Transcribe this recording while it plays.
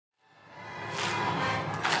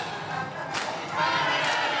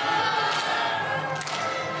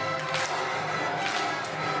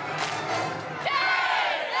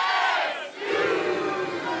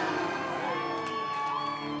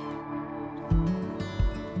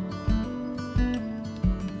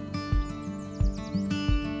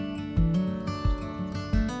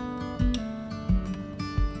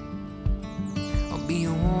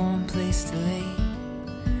distillate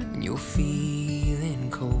when you're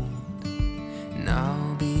feeling cold. And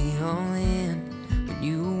I'll be all in when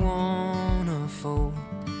you wanna fold.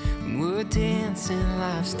 When we're dancing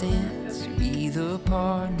life's dance, you'll be the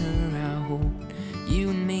partner I hold.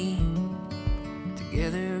 You and me,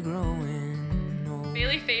 together growing old.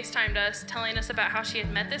 Bailey FaceTimed us, telling us about how she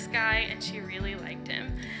had met this guy and she really liked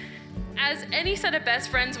him. As any set of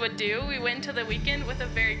best friends would do, we went into the weekend with a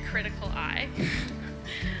very critical eye.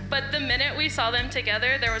 But the minute we saw them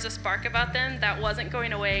together, there was a spark about them that wasn't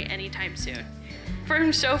going away anytime soon.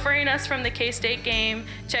 From chauffeuring us from the K-State game,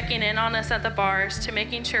 checking in on us at the bars, to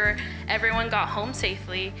making sure everyone got home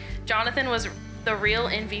safely, Johnathan was the real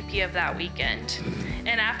MVP of that weekend.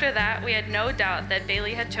 And after that, we had no doubt that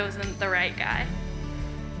Bailey had chosen the right guy.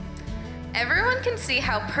 Everyone can see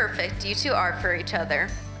how perfect you two are for each other.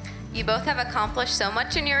 You both have accomplished so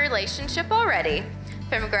much in your relationship already,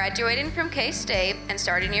 from graduating from K-State and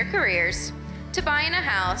starting your careers, to buying a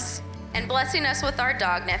house and blessing us with our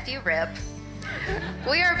dog nephew, Rip.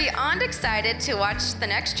 We are beyond excited to watch the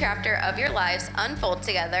next chapter of your lives unfold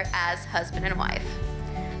together as husband and wife.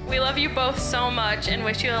 We love you both so much and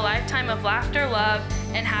wish you a lifetime of laughter, love,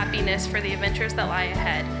 and happiness for the adventures that lie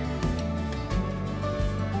ahead.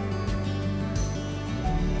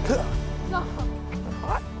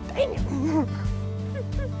 Hot dang it.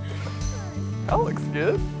 That looks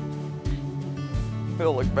good.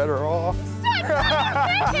 He'll look better off. I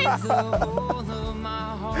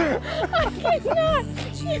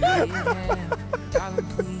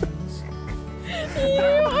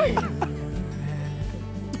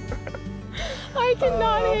I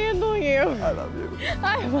cannot handle you. I love you.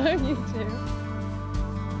 I love you too.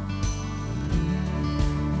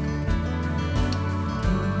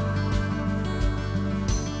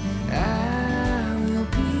 I will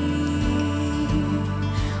be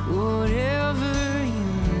whatever you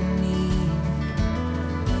need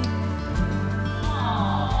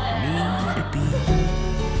me to be.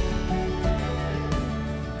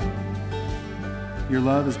 Your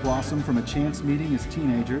love has blossomed from a chance meeting as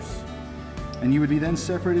teenagers, and you would be then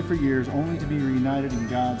separated for years only to be reunited in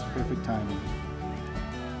God's perfect timing.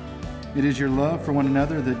 It is your love for one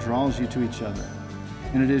another that draws you to each other,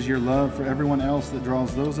 and it is your love for everyone else that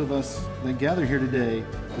draws those of us that gather here today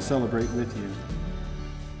to celebrate with you.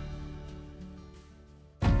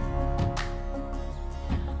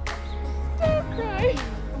 Don't cry.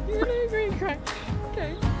 You're not going to cry.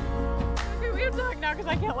 Okay. Okay, we have to talk now because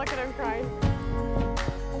I can't look at him crying.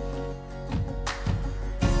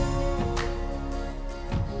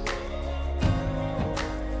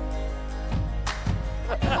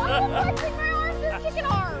 I'm flexing my arms and chicken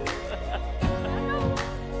arms.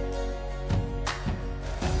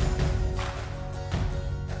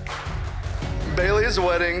 Bailey's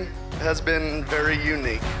wedding has been very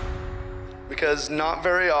unique because not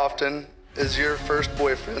very often is your first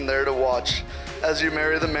boyfriend there to watch as you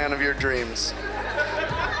marry the man of your dreams.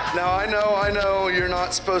 Now I know you're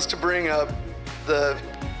not supposed to bring up the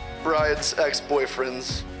bride's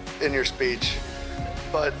ex-boyfriends in your speech,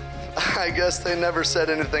 but I guess they never said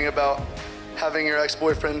anything about having your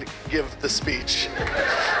ex-boyfriend give the speech.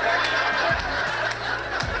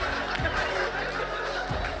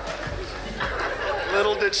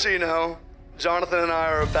 Little did she know, Johnathan and I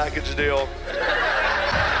are a package deal.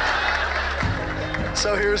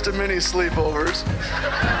 So here's to many sleepovers.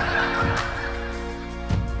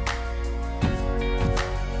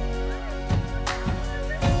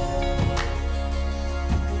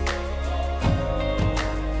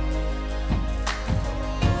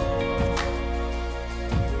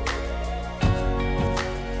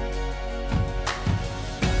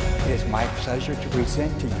 It is my pleasure to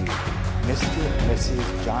present to you Mr. and Mrs.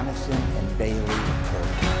 Johnathan and Bailey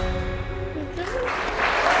Burke.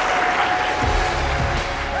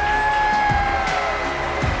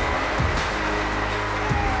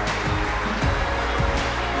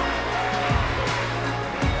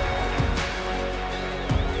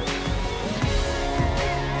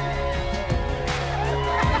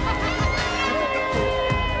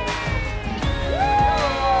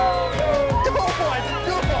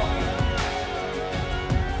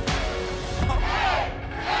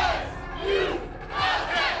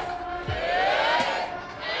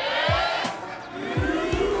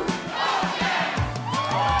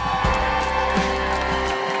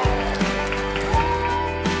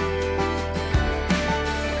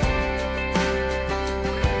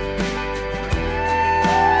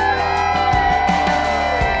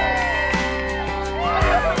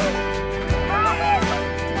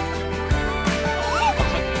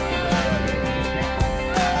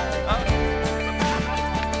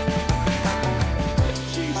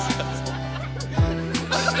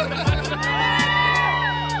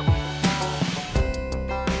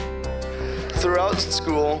 Throughout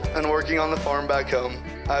school and working on the farm back home,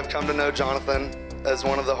 I've come to know Johnathan as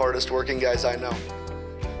one of the hardest working guys I know.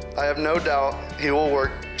 I have no doubt he will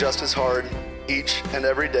work just as hard each and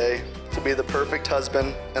every day to be the perfect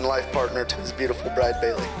husband and life partner to his beautiful bride,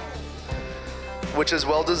 Bailey. Which is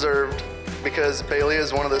well deserved because Bailey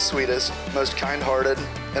is one of the sweetest, most kind-hearted,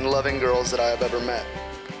 and loving girls that I have ever met.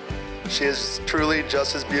 She is truly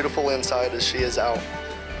just as beautiful inside as she is out.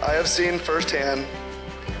 I have seen firsthand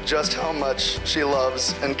just how much she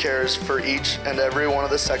loves and cares for each and every one of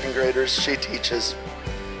the second graders she teaches.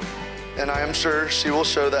 And I am sure she will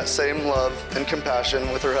show that same love and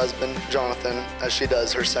compassion with her husband, Johnathan, as she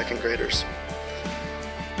does her second graders.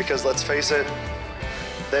 Because let's face it,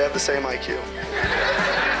 they have the same IQ.